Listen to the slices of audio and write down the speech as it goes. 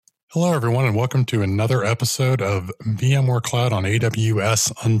Hello, everyone, and welcome to another episode of VMware Cloud on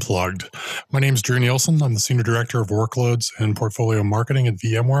AWS Unplugged. My name is Drew Nielsen. I'm the Senior Director of Workloads and Portfolio Marketing at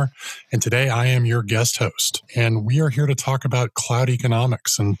VMware, and today I am your guest host. And we are here to talk about cloud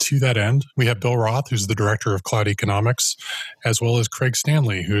economics. And to that end, we have Bill Roth, who's the Director of Cloud Economics, as well as Craig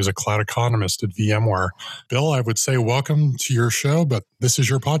Stanley, who is a cloud economist at VMware. Bill, I would say welcome to your show, but this is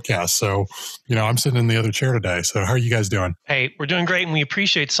your podcast. So, I'm sitting in the other chair today. So how are you guys doing? Hey, we're doing great, and we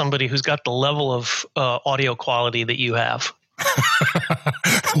appreciate somebody who's got the level of audio quality that you have.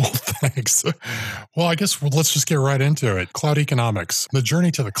 Well, thanks. Well, I guess let's just get right into it. Cloud economics. The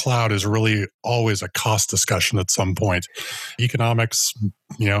journey to the cloud is really always a cost discussion at some point. Economics,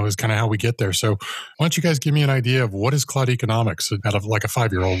 is kind of how we get there. So why don't you guys give me an idea of what is cloud economics out of like a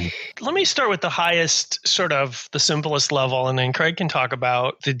 5-year-old? Let me start with the highest, sort of the simplest level, and then Craig can talk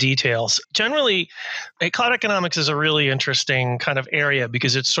about the details. Generally, cloud economics is a really interesting kind of area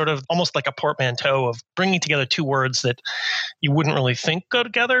because it's sort of almost like a portmanteau of bringing together two words that you wouldn't really think go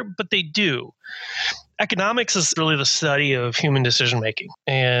together, but they do. Economics is really the study of human decision making,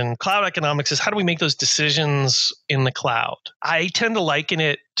 and cloud economics is how do we make those decisions in the cloud. I tend to liken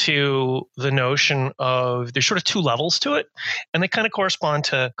it to the notion of there's sort of two levels to it, and they kind of correspond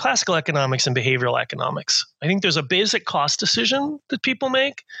to classical economics and behavioral economics. I think there's a basic cost decision that people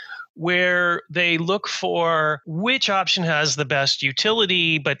make where they look for which option has the best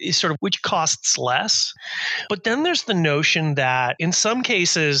utility, but is sort of which costs less. But then there's the notion that in some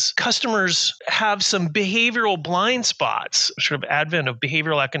cases, customers have some behavioral blind spots, sort of advent of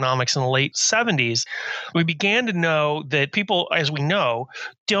behavioral economics in the late 70s. We began to know that people, as we know,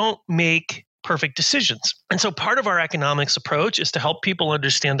 don't make perfect decisions. And so part of our economics approach is to help people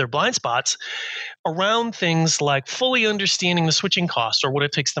understand their blind spots around things like fully understanding the switching costs or what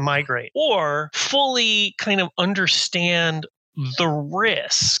it takes to migrate, or fully kind of understand the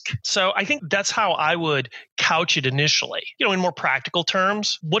risk. So I think that's how I would couch it initially. In more practical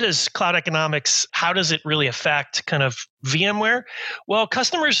terms, what is cloud economics? How does it really affect kind of VMware? Well,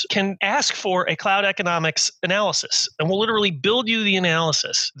 customers can ask for a cloud economics analysis, and we'll literally build you the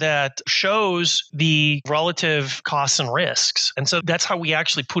analysis that shows the relative costs and risks. And so that's how we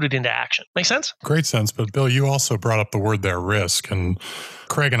actually put it into action. Make sense? Great sense. But Bill, you also brought up the word there, risk. And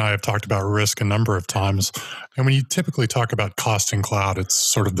Craig and I have talked about risk a number of times. And when you typically talk about cost in cloud, it's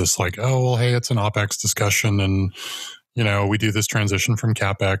sort of this like, oh, well, hey, it's an OpEx discussion. And, we do this transition from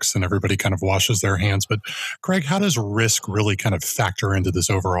CapEx and everybody kind of washes their hands. But Craig, how does risk really kind of factor into this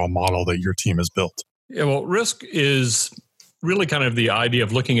overall model that your team has built? Yeah, well, risk is really kind of the idea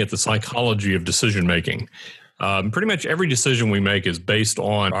of looking at the psychology of decision making. Pretty much every decision we make is based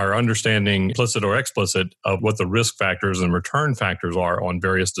on our understanding, implicit or explicit, of what the risk factors and return factors are on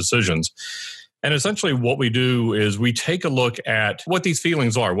various decisions. And essentially what we do is we take a look at what these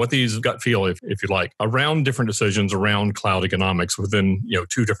feelings are, what these gut feel, if you like, around different decisions around cloud economics within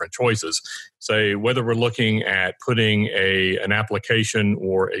two different choices. Say whether we're looking at putting an application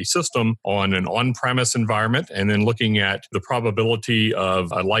or a system on an on-premise environment and then looking at the probability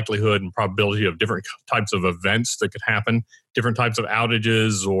of a likelihood and probability of different types of events that could happen, different types of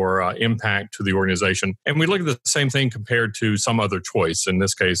outages or impact to the organization. And we look at the same thing compared to some other choice, in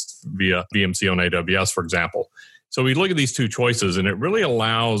this case via VMC on AWS, for example. So we look at these two choices, and it really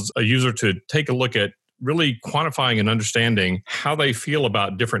allows a user to take a look at really quantifying and understanding how they feel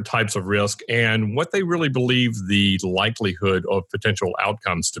about different types of risk and what they really believe the likelihood of potential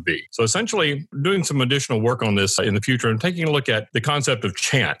outcomes to be. So essentially, doing some additional work on this in the future and taking a look at the concept of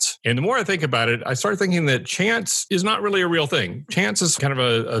chance. And the more I think about it, I start thinking that chance is not really a real thing. Chance is kind of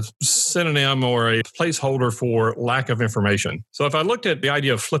a synonym or a placeholder for lack of information. So if I looked at the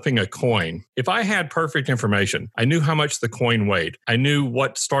idea of flipping a coin, if I had perfect information, I knew how much the coin weighed, I knew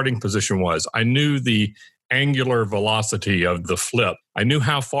what starting position was, I knew the angular velocity of the flip, I knew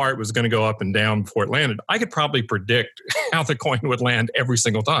how far it was going to go up and down before it landed, I could probably predict how the coin would land every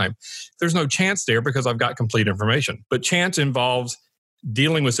single time. There's no chance there because I've got complete information. But chance involves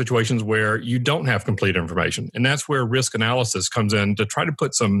dealing with situations where you don't have complete information. And that's where risk analysis comes in to try to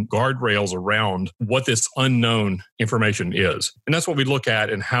put some guardrails around what this unknown information is. And that's what we look at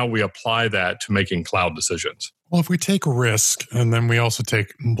and how we apply that to making cloud decisions. Well, if we take risk and then we also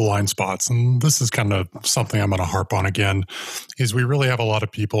take blind spots, and this is kind of something I'm going to harp on again, is we really have a lot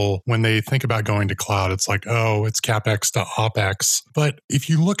of people, when they think about going to cloud, it's like, oh, it's CapEx to OpEx. But if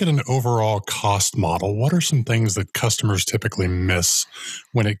you look at an overall cost model, what are some things that customers typically miss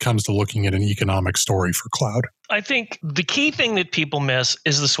when it comes to looking at an economic story for cloud? I think the key thing that people miss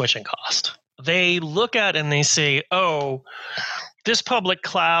is the switching cost. They look at and they say, oh, this public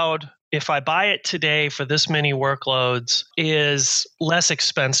cloud if I buy it today for this many workloads, is less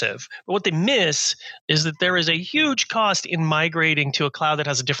expensive. But what they miss is that there is a huge cost in migrating to a cloud that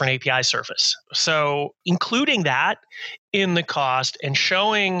has a different API surface. So including that in the cost and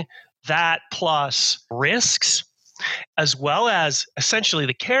showing that plus risks, as well as essentially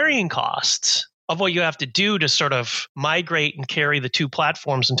the carrying costs of what you have to do to sort of migrate and carry the two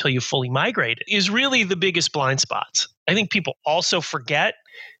platforms until you fully migrate it, is really the biggest blind spots. I think people also forget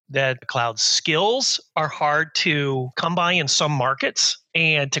that cloud skills are hard to come by in some markets.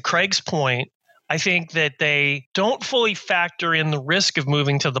 And to Craig's point, I think that they don't fully factor in the risk of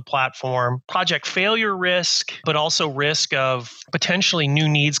moving to the platform, project failure risk, but also risk of potentially new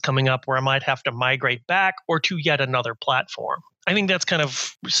needs coming up where I might have to migrate back or to yet another platform. I think that's kind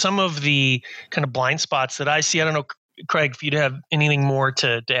of some of the kind of blind spots that I see. I don't know, Craig, if you'd have anything more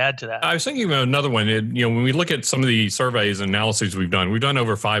to add to that. I was thinking about another one. When we look at some of the surveys and analyses we've done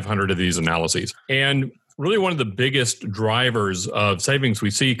over 500 of these analyses. And really one of the biggest drivers of savings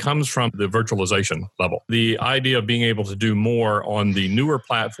we see comes from the virtualization level. The idea of being able to do more on the newer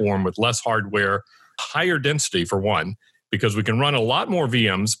platform with less hardware, higher density for one, because we can run a lot more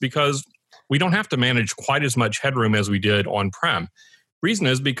VMs because we don't have to manage quite as much headroom as we did on-prem. Reason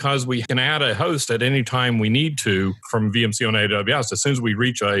is because we can add a host at any time we need to from VMC on AWS. As soon as we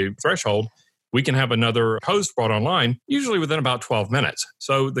reach a threshold, we can have another host brought online, usually within about 12 minutes.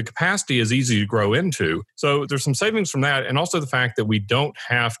 So the capacity is easy to grow into. So there's some savings from that, and also the fact that we don't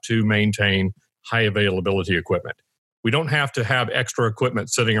have to maintain high availability equipment. We don't have to have extra equipment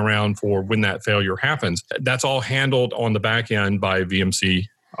sitting around for when that failure happens. That's all handled on the back end by VMC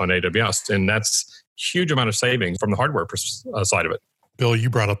on AWS, and that's a huge amount of savings from the hardware side of it. Bill, you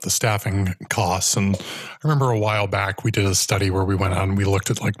brought up the staffing costs. And I remember a while back, we did a study where we went out and we looked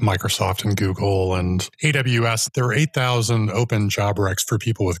at like Microsoft and Google and AWS. There were 8,000 open job recs for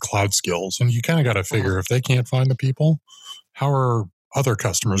people with cloud skills. And you kind of got to figure if they can't find the people, how are other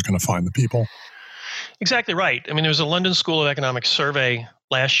customers going to find the people? Exactly right. I mean, there was a London School of Economics survey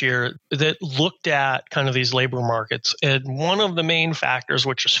last year that looked at kind of these labor markets. And one of the main factors,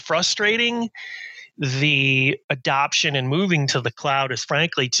 which is frustrating, the adoption and moving to the cloud, is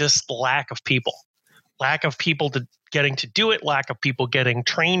frankly just the lack of people getting to do it, lack of people getting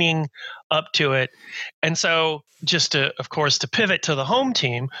training up to it. And so just to, of course, to pivot to the home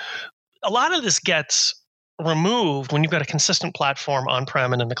team, a lot of this gets removed when you've got a consistent platform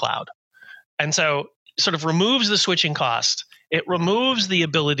on-prem and in the cloud. And so sort of removes the switching cost. It removes the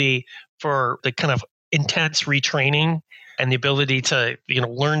ability for the kind of intense retraining and the ability to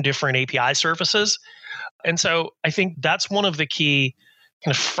learn different API surfaces. And so I think that's one of the key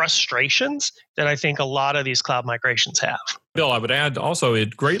kind of frustrations that I think a lot of these cloud migrations have. Bill, I would add also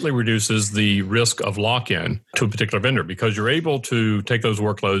it greatly reduces the risk of lock-in to a particular vendor because you're able to take those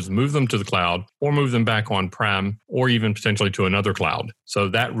workloads, move them to the cloud, or move them back on-prem, or even potentially to another cloud. So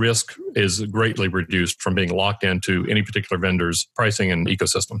that risk is greatly reduced from being locked into any particular vendor's pricing and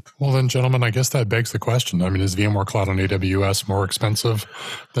ecosystem. Well then, gentlemen, I guess that begs the question. I mean, is VMware Cloud on AWS more expensive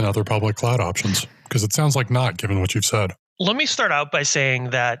than other public cloud options? Because it sounds like not, given what you've said. Let me start out by saying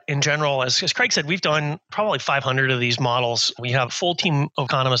that in general, as Craig said, we've done probably 500 of these models. We have a full team of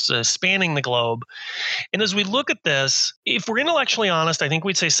economists spanning the globe. And as we look at this, if we're intellectually honest, I think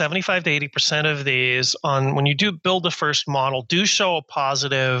we'd say 75 to 80% of these when you do build the first model do show a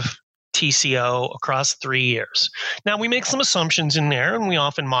positive TCO across 3 years. Now, we make some assumptions in there, and we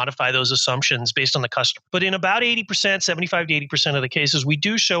often modify those assumptions based on the customer. But in about 80%, 75 to 80% of the cases, we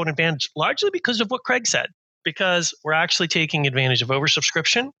do show an advantage, largely because of what Craig said. Because we're actually taking advantage of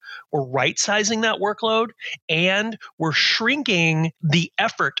oversubscription, we're right-sizing that workload, and we're shrinking the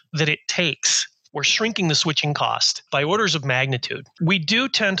effort that it takes. We're shrinking the switching cost by orders of magnitude. We do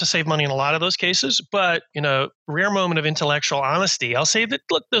tend to save money in a lot of those cases, but in a rare moment of intellectual honesty, I'll say that,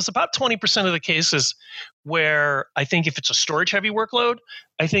 look, there's about 20% of the cases where I think if it's a storage-heavy workload,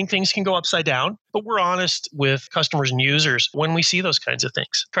 I think things can go upside down. But we're honest with customers and users when we see those kinds of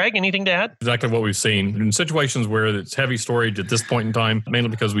things. Craig, anything to add? Exactly what we've seen. In situations where it's heavy storage at this point in time, mainly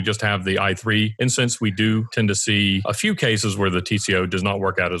because we just have the i3 instance, we do tend to see a few cases where the TCO does not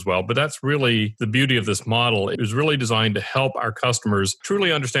work out as well. But that's really the beauty of this model. It was really designed to help our customers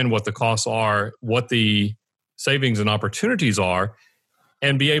truly understand what the costs are, what the savings and opportunities are,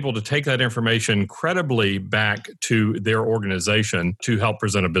 and be able to take that information credibly back to their organization to help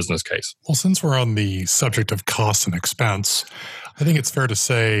present a business case. Well, since we're on the subject of cost and expense, I think it's fair to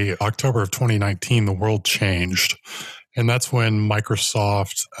say October of 2019, the world changed. And that's when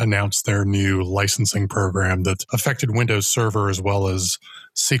Microsoft announced their new licensing program that affected Windows Server as well as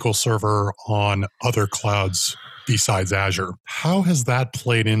SQL Server on other clouds besides Azure. How has that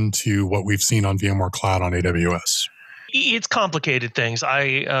played into what we've seen on VMware Cloud on AWS? It's complicated things,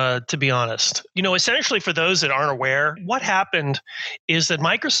 to be honest. Essentially for those that aren't aware, what happened is that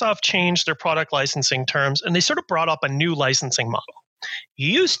Microsoft changed their product licensing terms and they sort of brought up a new licensing model. It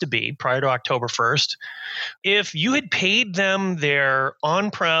used to be, prior to October 1st, if you had paid them their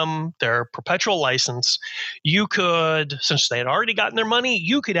on-prem, their perpetual license, you could, since they had already gotten their money,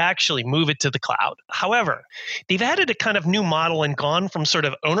 you could actually move it to the cloud. However, they've added a kind of new model and gone from sort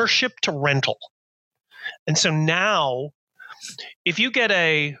of ownership to rental. And so now, if you get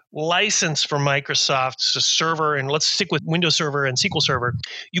a license from Microsoft's server, and let's stick with Windows Server and SQL Server,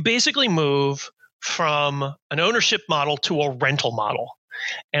 you basically move from an ownership model to a rental model.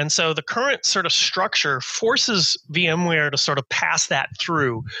 And so the current sort of structure forces VMware to sort of pass that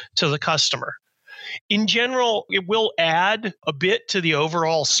through to the customer. In general, it will add a bit to the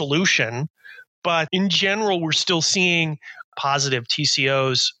overall solution, but in general, we're still seeing positive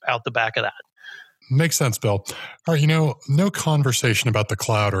TCOs out the back of that. Makes sense, Bill. All right, no conversation about the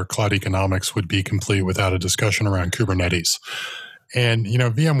cloud or cloud economics would be complete without a discussion around Kubernetes. And,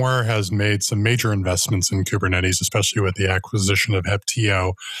 VMware has made some major investments in Kubernetes, especially with the acquisition of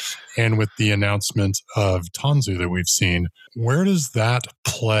Heptio and with the announcement of Tanzu that we've seen. Where does that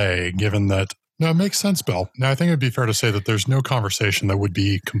play, given that? No, it makes sense, Bill. Now, I think it would be fair to say that there's no conversation that would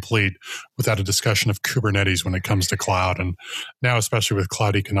be complete without a discussion of Kubernetes when it comes to cloud, and now especially with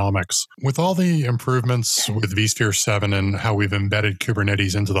cloud economics. With all the improvements with vSphere 7 and how we've embedded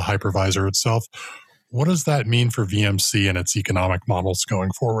Kubernetes into the hypervisor itself, what does that mean for VMC and its economic models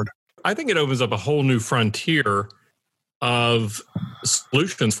going forward? I think it opens up a whole new frontier of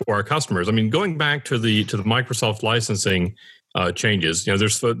solutions for our customers. I mean, going back to the Microsoft licensing changes,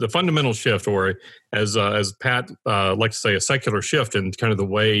 there's the fundamental shift, or as Pat likes to say, a secular shift in kind of the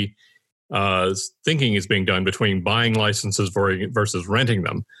way thinking is being done between buying licenses versus renting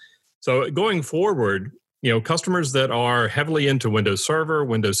them. So going forward, customers that are heavily into Windows Server,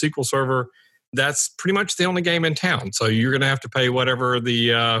 Windows SQL Server, that's pretty much the only game in town. So you're going to have to pay whatever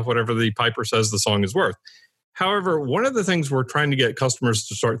the piper says the song is worth. However, one of the things we're trying to get customers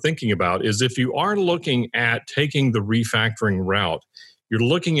to start thinking about is if you are looking at taking the refactoring route, you're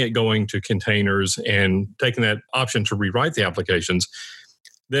looking at going to containers and taking that option to rewrite the applications,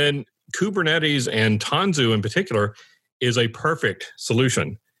 then Kubernetes and Tanzu in particular is a perfect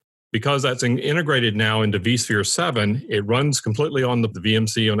solution. Because that's integrated now into vSphere 7, it runs completely on the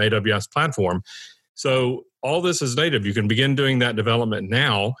VMC on AWS platform. So all this is native. You can begin doing that development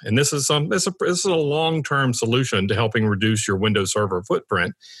now, and this is a long-term solution to helping reduce your Windows Server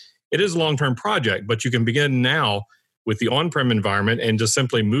footprint. It is a long-term project, but you can begin now with the on-prem environment and just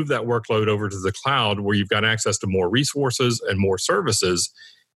simply move that workload over to the cloud where you've got access to more resources and more services,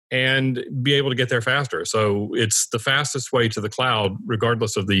 and be able to get there faster. So it's the fastest way to the cloud,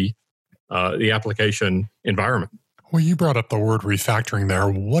 regardless of the application environment. Well, you brought up the word refactoring there.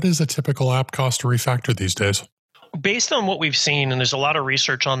 What is a typical app cost to refactor these days? Based on what we've seen, and there's a lot of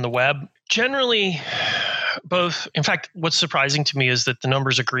research on the web, generally in fact, what's surprising to me is that the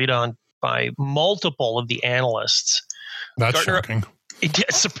numbers agreed on by multiple of the analysts. That's shocking.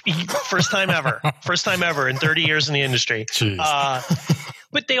 First time ever in 30 years in the industry.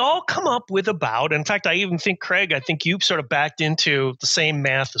 But they all come up with about, in fact, I even think, Craig, you sort of backed into the same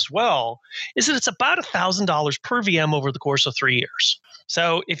math as well, is that it's about $1,000 per VM over the course of 3 years.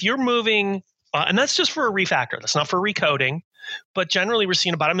 So if you're moving, and that's just for a refactor, that's not for recoding, but generally we're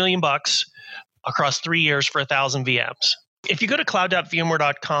seeing about $1 million across 3 years for 1,000 VMs. If you go to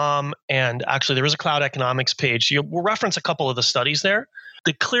cloud.vmware.com, and actually there is a cloud economics page, we'll reference a couple of the studies there.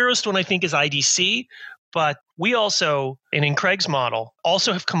 The clearest one I think is IDC, but we also, and in Craig's model,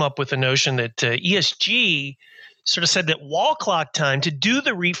 also have come up with a notion that ESG sort of said that wall clock time to do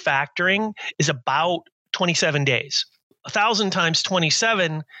the refactoring is about 27 days. 1,000 times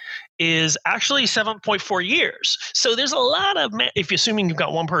 27 is actually 7.4 years. So there's a lot of, if you're assuming you've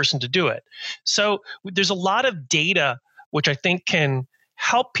got one person to do it. So there's a lot of data which I think can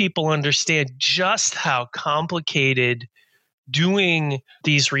help people understand just how complicated doing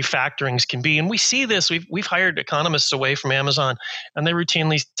these refactorings can be. And we see this, we've hired economists away from Amazon, and they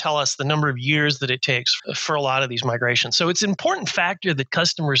routinely tell us the number of years that it takes for a lot of these migrations. So it's an important factor that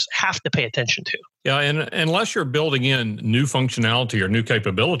customers have to pay attention to. Yeah, and unless you're building in new functionality or new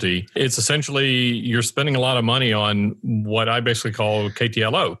capability, it's essentially you're spending a lot of money on what I basically call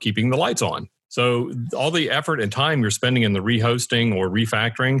KTLO, keeping the lights on. So all the effort and time you're spending in the rehosting or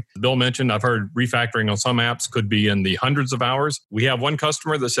refactoring, Bill mentioned, I've heard refactoring on some apps could be in the hundreds of hours. We have one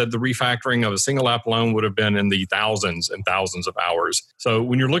customer that said the refactoring of a single app alone would have been in the thousands and thousands of hours. So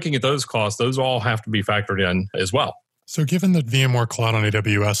when you're looking at those costs, those all have to be factored in as well. So given that VMware Cloud on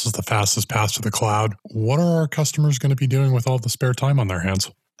AWS is the fastest path to the cloud, what are our customers going to be doing with all the spare time on their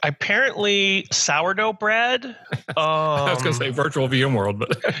hands? Apparently, sourdough bread. I was going to say virtual VMworld,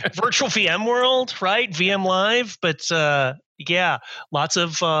 but virtual VMworld, right? VM Live, but yeah, lots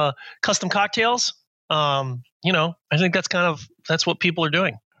of custom cocktails. I think that's what people are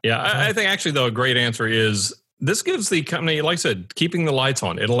doing. Yeah, I think actually though a great answer is this gives the company, like I said, keeping the lights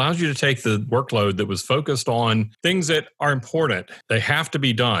on. It allows you to take the workload that was focused on things that are important. They have to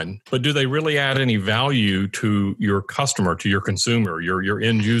be done, but do they really add any value to your customer, to your consumer, your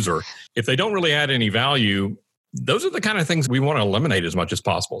end user? If they don't really add any value, those are the kind of things we want to eliminate as much as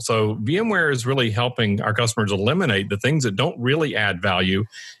possible. So VMware is really helping our customers eliminate the things that don't really add value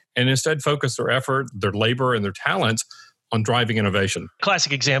and instead focus their effort, their labor, and their talents on driving innovation.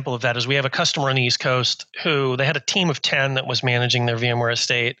 Classic example of that is we have a customer on the East Coast who they had a team of 10 that was managing their VMware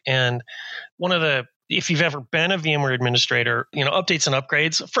estate. And if you've ever been a VMware administrator, updates and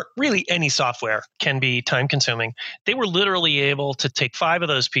upgrades for really any software can be time consuming. They were literally able to take 5 of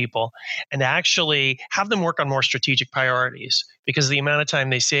those people and actually have them work on more strategic priorities because of the amount of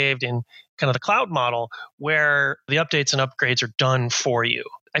time they saved in kind of the cloud model where the updates and upgrades are done for you.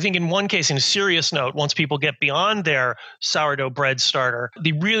 I think in one case, in a serious note, once people get beyond their sourdough bread starter,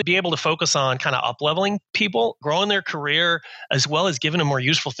 they really be able to focus on kind of up-leveling people, growing their career, as well as giving them more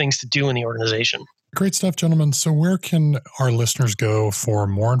useful things to do in the organization. Great stuff, gentlemen. So where can our listeners go for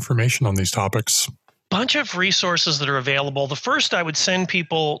more information on these topics? Bunch of resources that are available. The first I would send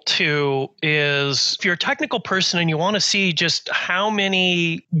people to is if you're a technical person and you want to see just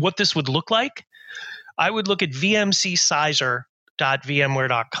what this would look like, I would look at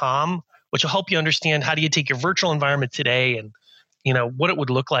vmcsizer.vmware.com, which will help you understand how do you take your virtual environment today and what it would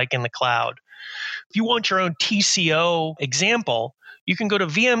look like in the cloud. If you want your own TCO example, you can go to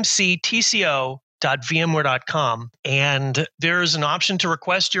vmctco.vmware.com, and there's an option to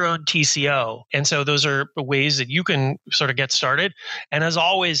request your own TCO. And so those are ways that you can sort of get started. And as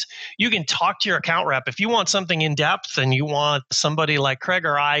always, you can talk to your account rep. If you want something in depth and you want somebody like Craig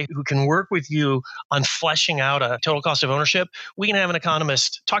or I who can work with you on fleshing out a total cost of ownership, we can have an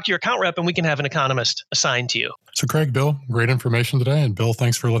economist talk to your account rep and we can have an economist assigned to you. So Craig, Bill, great information today. And Bill,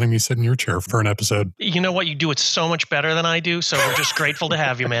 thanks for letting me sit in your chair for an episode. You know what? You do it so much better than I do. So we're just grateful to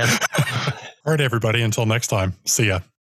have you, man. All right, everybody. Until next time. See ya.